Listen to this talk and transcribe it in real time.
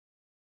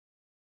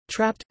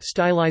Trapt,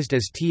 stylized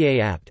as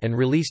Trapt and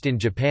released in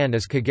Japan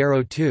as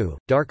Kagero 2,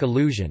 Dark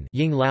Illusion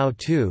Ying Lao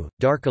 2,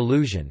 Dark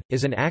Illusion,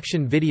 is an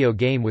action video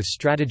game with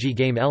strategy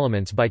game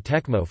elements by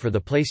Tecmo for the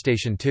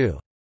PlayStation 2.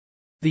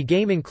 The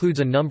game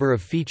includes a number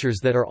of features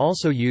that are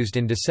also used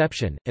in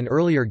Deception, an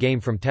earlier game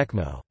from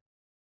Tecmo.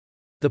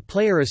 The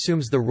player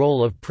assumes the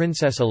role of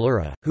Princess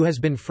Allura, who has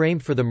been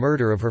framed for the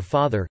murder of her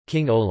father,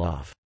 King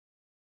Olaf.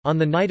 On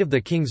the night of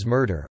the king's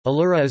murder,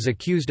 Allura is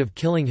accused of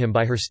killing him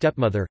by her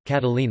stepmother,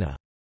 Catalina.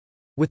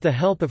 With the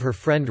help of her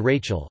friend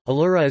Rachel,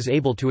 Allura is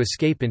able to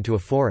escape into a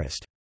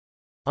forest.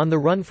 On the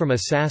run from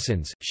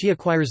assassins, she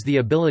acquires the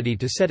ability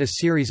to set a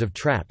series of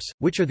traps,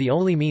 which are the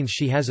only means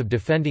she has of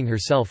defending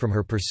herself from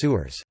her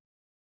pursuers.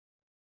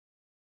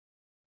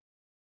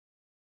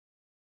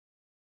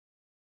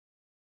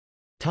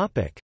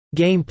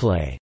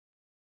 Gameplay.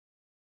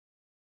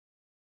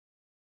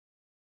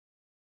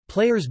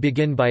 Players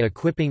begin by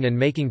equipping and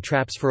making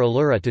traps for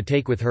Allura to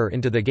take with her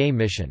into the game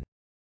mission.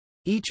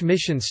 Each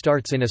mission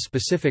starts in a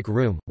specific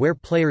room, where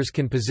players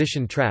can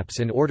position traps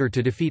in order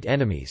to defeat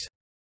enemies.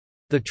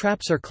 The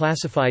traps are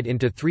classified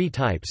into 3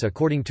 types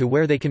according to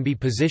where they can be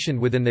positioned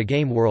within the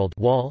game world: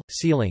 wall,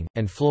 ceiling,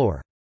 and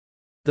floor.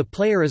 The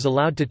player is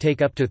allowed to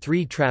take up to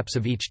 3 traps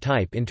of each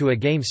type into a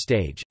game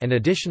stage, and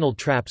additional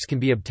traps can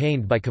be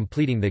obtained by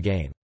completing the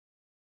game.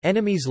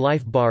 Enemies'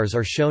 life bars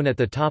are shown at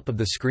the top of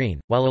the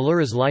screen, while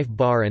Allura's life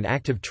bar and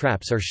active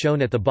traps are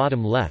shown at the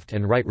bottom left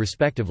and right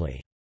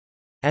respectively.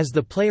 As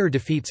the player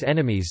defeats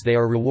enemies, they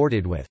are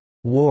rewarded with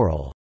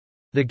Whorl,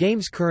 the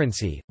game's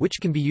currency, which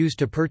can be used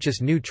to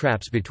purchase new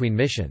traps between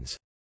missions.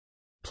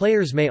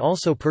 Players may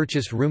also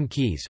purchase room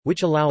keys,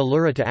 which allow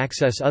Allura to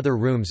access other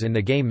rooms in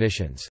the game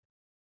missions.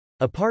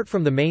 Apart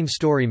from the main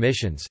story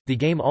missions, the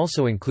game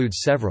also includes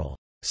several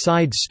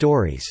side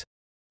stories,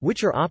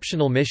 which are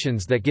optional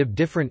missions that give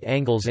different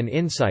angles and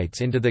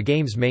insights into the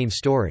game's main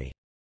story.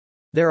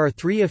 There are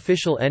 3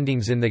 official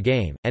endings in the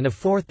game, and a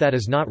 4th that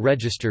is not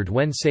registered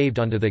when saved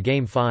onto the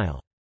game file.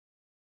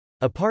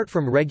 Apart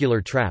from regular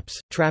traps,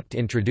 Trapt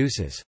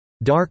introduces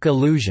dark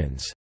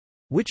illusions,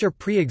 which are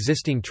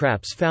pre-existing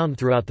traps found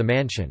throughout the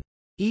mansion.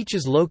 Each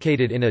is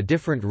located in a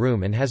different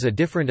room and has a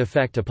different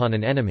effect upon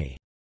an enemy.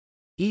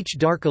 Each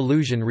dark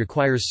illusion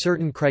requires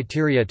certain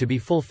criteria to be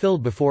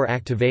fulfilled before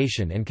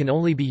activation and can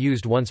only be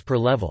used once per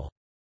level.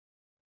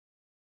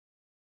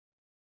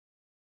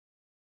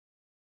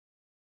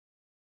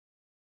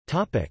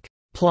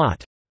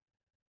 Plot.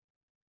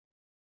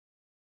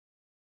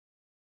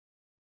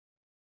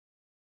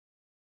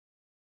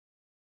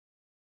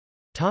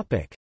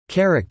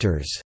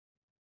 Characters.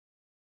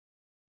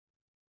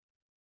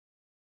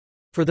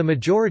 For the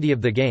majority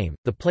of the game,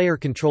 the player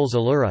controls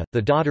Allura,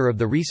 the daughter of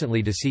the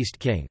recently deceased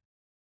king.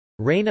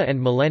 Reina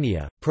and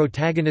Millennia,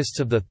 protagonists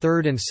of the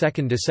 3rd and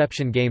 2nd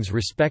Deception games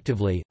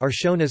respectively, are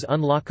shown as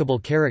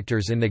unlockable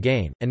characters in the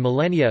game, and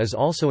Millennia is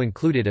also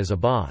included as a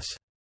boss.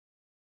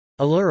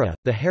 Allura,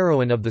 the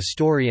heroine of the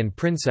story and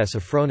princess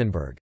of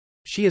Fronenberg.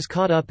 She is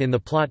caught up in the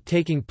plot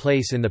taking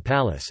place in the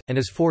palace, and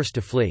is forced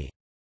to flee.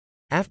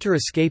 After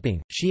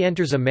escaping, she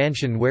enters a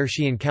mansion where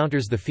she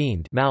encounters the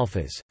fiend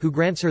Malphas, who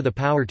grants her the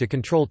power to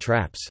control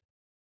traps.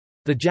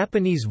 The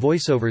Japanese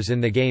voiceovers in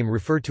the game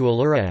refer to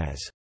Allura as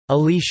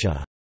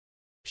Alicia.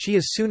 She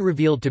is soon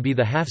revealed to be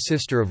the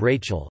half-sister of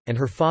Rachel, and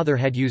her father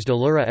had used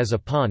Allura as a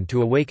pawn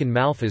to awaken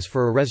Malphas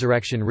for a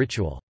resurrection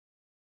ritual.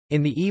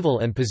 In the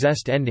evil and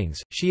possessed endings,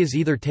 she is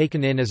either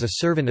taken in as a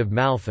servant of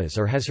Malphas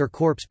or has her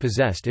corpse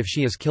possessed if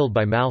she is killed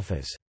by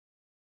Malphas.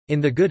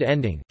 In the good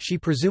ending, she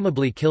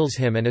presumably kills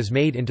him and is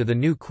made into the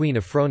new queen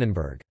of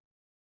Fronenberg.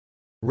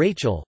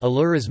 Rachel,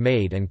 Allura's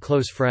maid and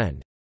close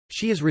friend.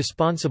 She is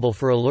responsible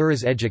for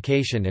Allura's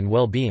education and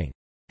well-being.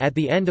 At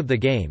the end of the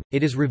game,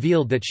 it is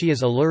revealed that she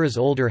is Allura's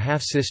older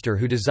half-sister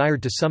who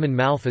desired to summon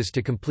Malphas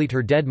to complete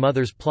her dead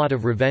mother's plot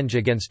of revenge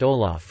against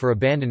Olaf for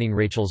abandoning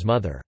Rachel's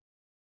mother.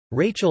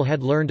 Rachel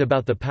had learned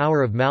about the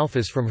power of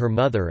Malphas from her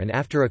mother, and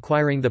after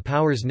acquiring the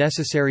powers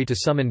necessary to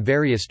summon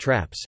various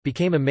traps,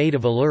 became a maid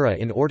of Allura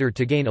in order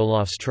to gain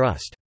Olaf's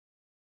trust.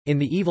 In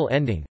the evil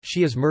ending,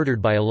 she is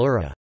murdered by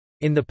Allura.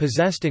 In the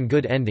possessed and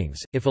good endings,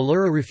 if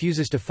Allura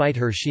refuses to fight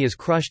her, she is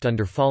crushed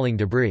under falling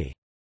debris.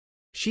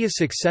 She is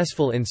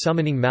successful in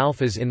summoning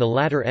Malphas in the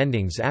latter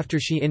endings after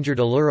she injured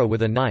Allura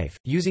with a knife,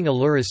 using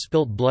Allura's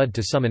spilt blood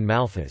to summon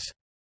Malphas.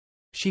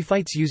 She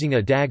fights using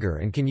a dagger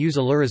and can use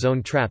Allura's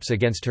own traps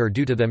against her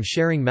due to them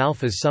sharing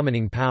Malphas'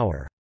 summoning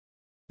power.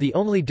 The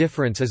only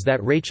difference is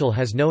that Rachel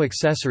has no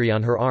accessory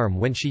on her arm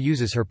when she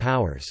uses her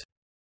powers.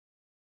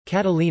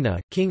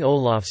 Catalina, King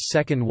Olaf's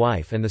second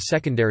wife and the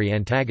secondary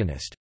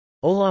antagonist.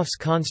 Olaf's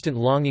constant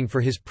longing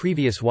for his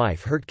previous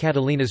wife hurt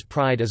Catalina's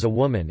pride as a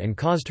woman and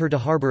caused her to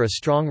harbor a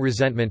strong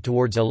resentment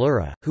towards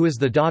Allura, who is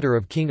the daughter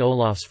of King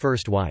Olaf's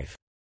first wife.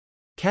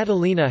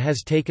 Catalina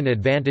has taken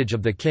advantage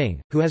of the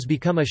king, who has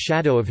become a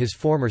shadow of his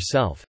former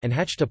self, and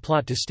hatched a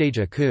plot to stage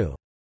a coup.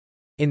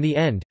 In the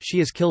end,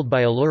 she is killed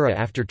by Allura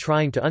after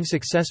trying to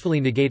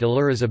unsuccessfully negate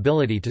Allura's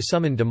ability to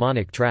summon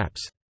demonic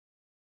traps.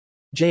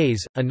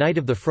 Jace, a knight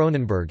of the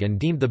Fronenberg and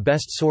deemed the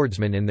best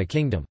swordsman in the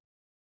kingdom.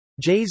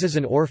 Jays is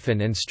an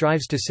orphan and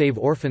strives to save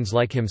orphans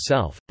like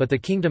himself, but the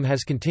kingdom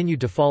has continued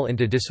to fall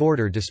into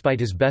disorder despite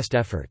his best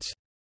efforts.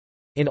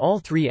 In all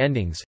three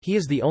endings, he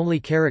is the only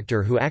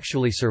character who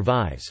actually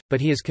survives,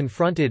 but he is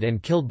confronted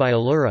and killed by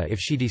Allura if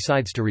she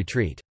decides to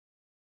retreat.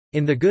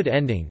 In the good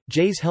ending,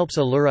 Jays helps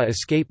Allura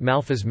escape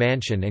Malfa's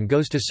mansion and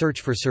goes to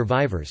search for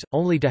survivors,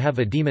 only to have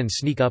a demon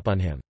sneak up on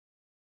him.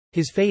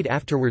 His fate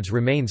afterwards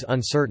remains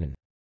uncertain.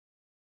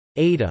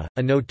 Ada,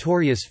 a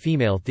notorious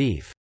female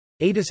thief.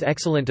 Ada's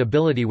excellent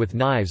ability with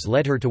knives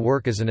led her to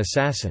work as an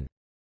assassin.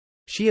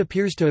 She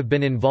appears to have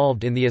been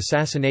involved in the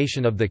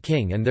assassination of the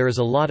king, and there is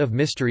a lot of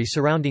mystery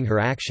surrounding her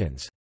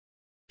actions.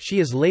 She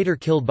is later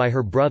killed by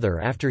her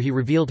brother after he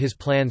revealed his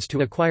plans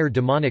to acquire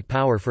demonic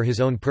power for his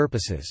own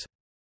purposes.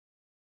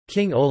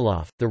 King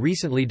Olaf, the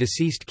recently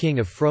deceased king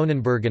of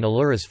Fronenberg and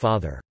Allura's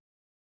father.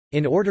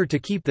 In order to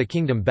keep the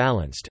kingdom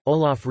balanced,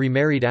 Olaf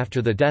remarried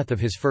after the death of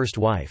his first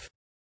wife.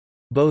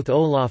 Both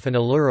Olaf and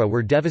Allura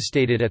were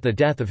devastated at the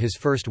death of his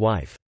first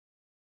wife.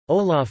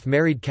 Olaf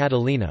married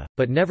Catalina,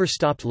 but never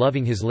stopped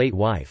loving his late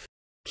wife.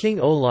 King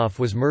Olaf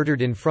was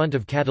murdered in front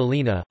of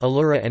Catalina,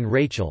 Allura and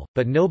Rachel,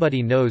 but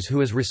nobody knows who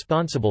is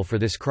responsible for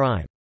this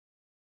crime.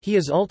 He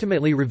is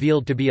ultimately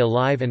revealed to be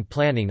alive and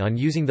planning on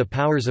using the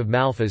powers of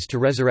Malphas to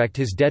resurrect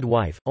his dead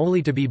wife,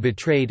 only to be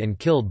betrayed and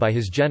killed by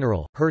his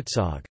general,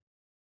 Herzog.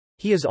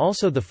 He is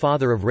also the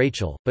father of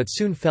Rachel, but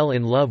soon fell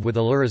in love with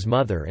Allura's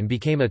mother and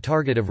became a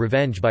target of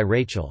revenge by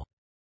Rachel.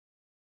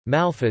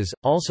 Malphas,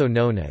 also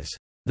known as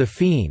the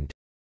Fiend,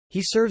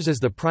 he serves as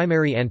the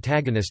primary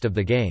antagonist of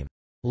the game.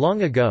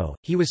 Long ago,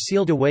 he was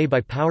sealed away by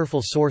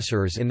powerful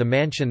sorcerers in the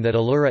mansion that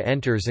Allura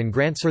enters and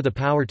grants her the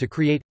power to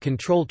create,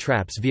 control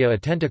traps via a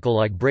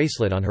tentacle-like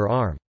bracelet on her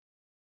arm.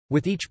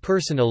 With each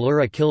person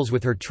Allura kills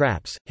with her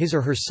traps, his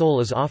or her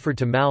soul is offered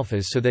to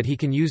Malphas so that he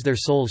can use their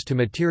souls to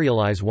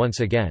materialize once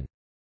again.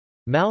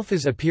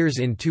 Malphas appears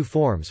in two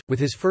forms, with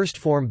his first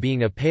form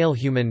being a pale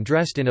human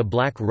dressed in a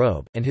black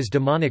robe, and his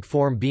demonic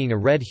form being a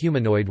red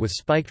humanoid with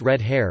spiked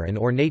red hair and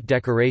ornate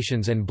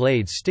decorations and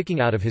blades sticking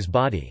out of his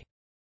body.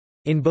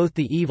 In both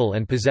the evil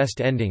and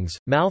possessed endings,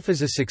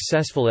 Malphas is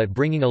successful at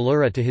bringing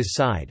Allura to his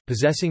side,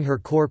 possessing her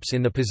corpse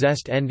in the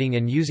possessed ending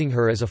and using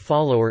her as a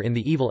follower in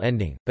the evil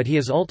ending, but he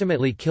is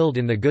ultimately killed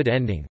in the good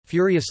ending,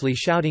 furiously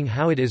shouting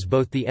how it is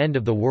both the end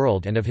of the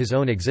world and of his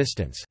own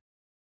existence.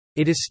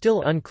 It is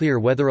still unclear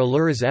whether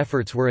Allura's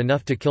efforts were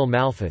enough to kill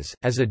Malphas,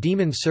 as a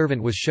demon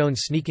servant was shown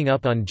sneaking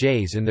up on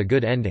Jays in the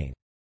good ending.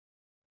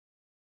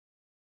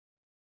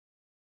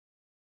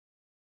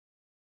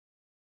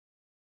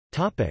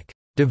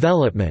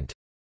 Development.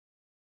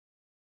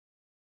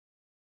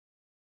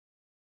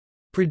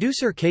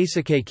 Producer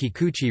Keisuke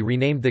Kikuchi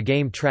renamed the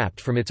game Trapt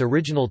from its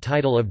original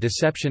title of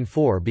Deception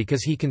 4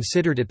 because he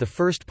considered it the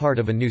first part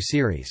of a new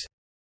series.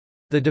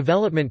 The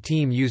development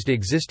team used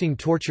existing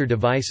torture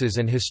devices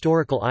and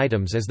historical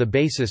items as the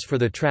basis for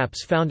the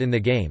traps found in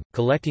the game,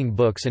 collecting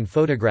books and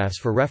photographs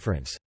for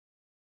reference.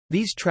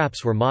 These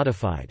traps were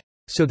modified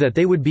so that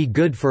they would be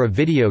good for a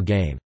video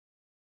game.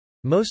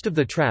 Most of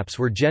the traps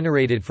were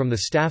generated from the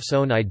staff's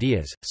own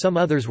ideas, some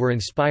others were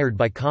inspired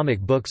by comic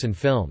books and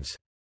films.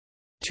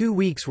 2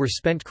 weeks were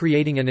spent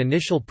creating an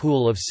initial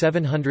pool of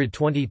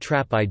 720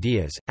 trap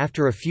ideas.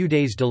 After a few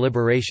days'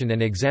 deliberation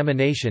and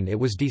examination, it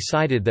was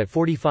decided that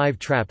 45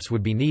 traps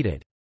would be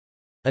needed.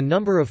 A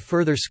number of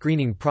further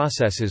screening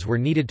processes were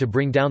needed to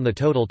bring down the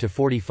total to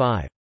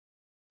 45.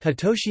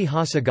 Hitoshi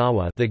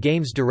Hasegawa, the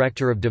game's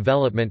director of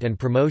development and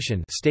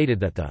promotion, stated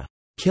that the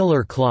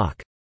Killer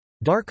Clock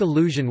Dark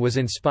Illusion was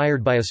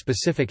inspired by a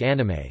specific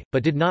anime,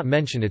 but did not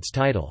mention its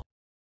title.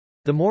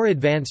 The more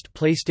advanced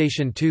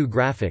PlayStation 2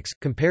 graphics,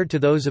 compared to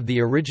those of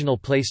the original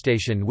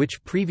PlayStation which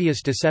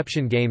previous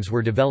Deception games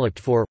were developed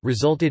for,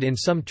 resulted in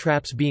some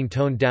traps being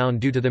toned down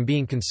due to them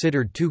being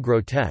considered too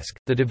grotesque.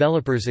 The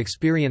developers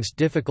experienced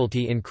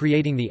difficulty in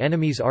creating the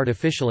enemy's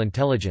artificial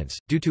intelligence,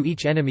 due to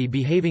each enemy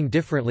behaving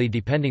differently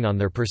depending on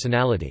their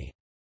personality.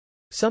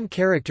 Some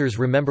characters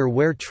remember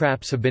where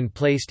traps have been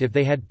placed if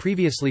they had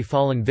previously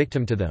fallen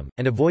victim to them,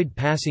 and avoid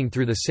passing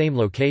through the same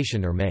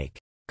location or make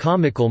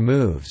comical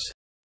moves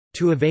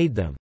to evade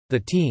them. The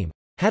team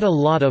had a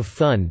lot of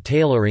fun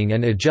tailoring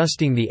and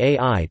adjusting the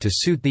AI to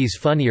suit these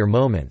funnier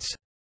moments.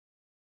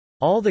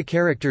 All the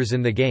characters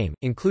in the game,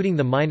 including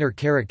the minor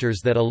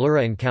characters that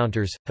Allura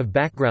encounters, have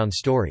background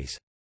stories.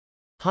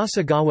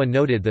 Hasegawa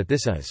noted that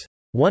this is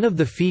one of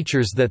the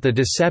features that the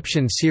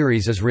Deception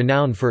series is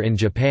renowned for in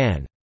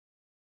Japan.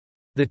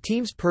 The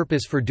team's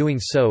purpose for doing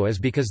so is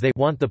because they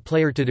want the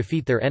player to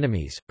defeat their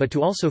enemies, but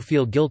to also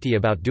feel guilty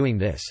about doing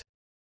this.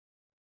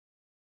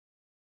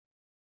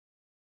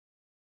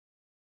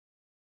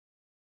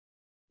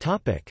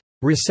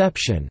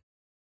 Reception.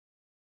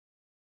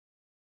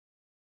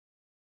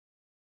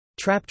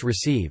 Trapt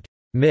received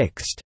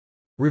mixed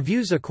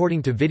reviews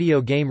according to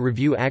video game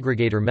review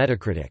aggregator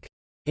Metacritic.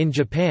 In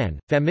Japan,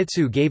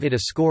 Famitsu gave it a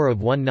score of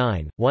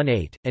 1.9,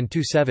 1.8, and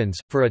 2.7s,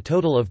 for a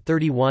total of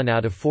 31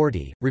 out of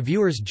 40.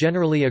 Reviewers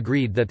generally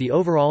agreed that the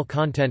overall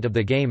content of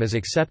the game is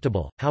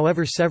acceptable,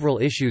 however, several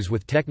issues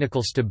with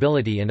technical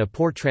stability and a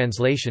poor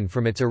translation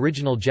from its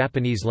original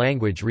Japanese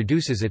language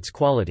reduces its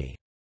quality.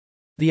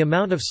 The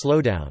amount of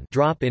slowdown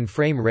drop in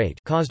frame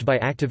rate caused by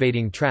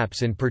activating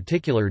traps in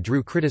particular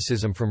drew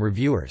criticism from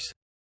reviewers.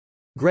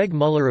 Greg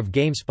Muller of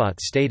GameSpot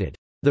stated,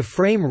 "The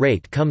frame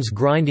rate comes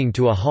grinding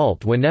to a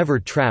halt whenever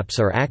traps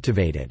are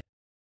activated."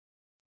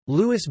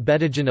 Louis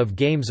Bedigan of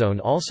GameZone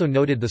also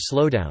noted the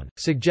slowdown,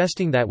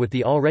 suggesting that with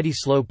the already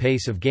slow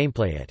pace of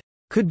gameplay it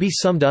could be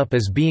summed up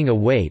as being a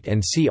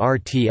wait-and-see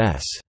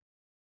RTS.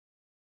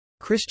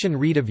 Christian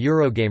Reed of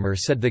Eurogamer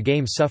said the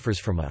game suffers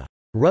from a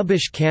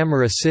rubbish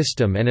camera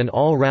system and an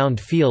all-round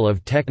feel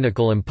of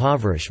technical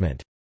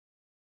impoverishment.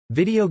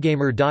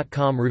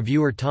 Videogamer.com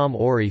reviewer Tom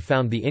Orey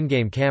found the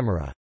in-game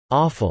camera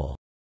awful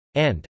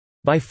and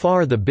by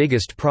far the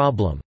biggest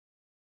problem.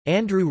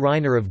 Andrew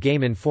Reiner of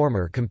Game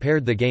Informer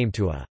compared the game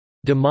to a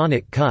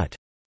demonic cut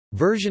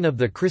version of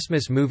the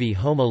Christmas movie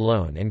Home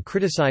Alone and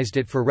criticized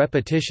it for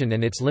repetition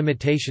and its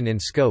limitation in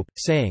scope,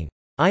 saying,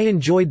 "I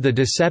enjoyed the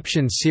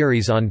Deception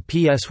series on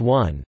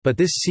PS1, but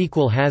this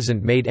sequel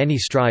hasn't made any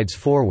strides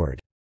forward.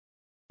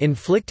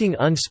 Inflicting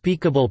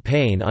unspeakable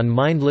pain on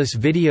mindless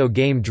video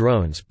game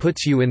drones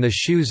puts you in the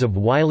shoes of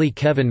wily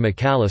Kevin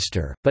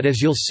McAllister, but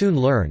as you'll soon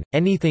learn,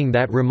 anything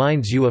that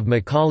reminds you of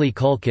Macaulay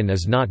Culkin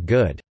is not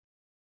good."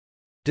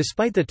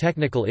 Despite the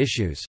technical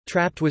issues,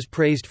 Trapt was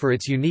praised for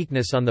its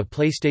uniqueness on the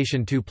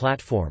PlayStation 2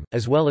 platform,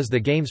 as well as the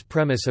game's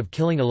premise of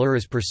killing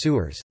Allura's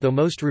pursuers, though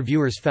most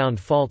reviewers found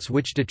faults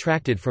which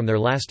detracted from their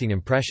lasting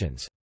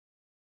impressions.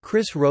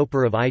 Chris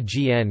Roper of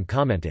IGN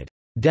commented,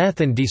 "Death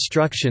and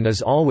destruction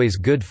is always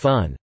good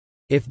fun.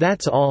 If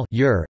that's all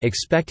you're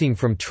expecting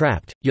from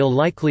Trapt, you'll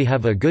likely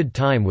have a good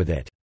time with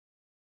it."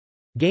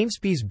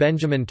 GameSpy's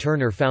Benjamin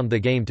Turner found the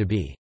game to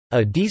be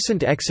a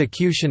decent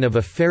execution of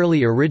a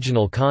fairly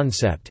original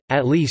concept,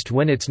 at least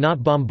when it's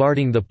not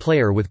bombarding the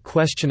player with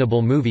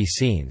questionable movie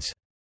scenes.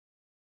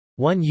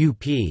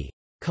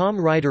 1UP.com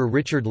writer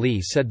Richard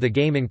Lee said the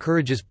game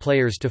encourages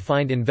players to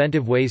find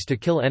inventive ways to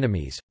kill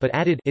enemies, but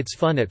added, "It's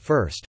fun at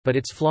first, but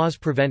its flaws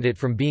prevent it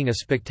from being a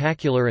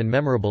spectacular and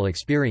memorable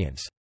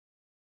experience."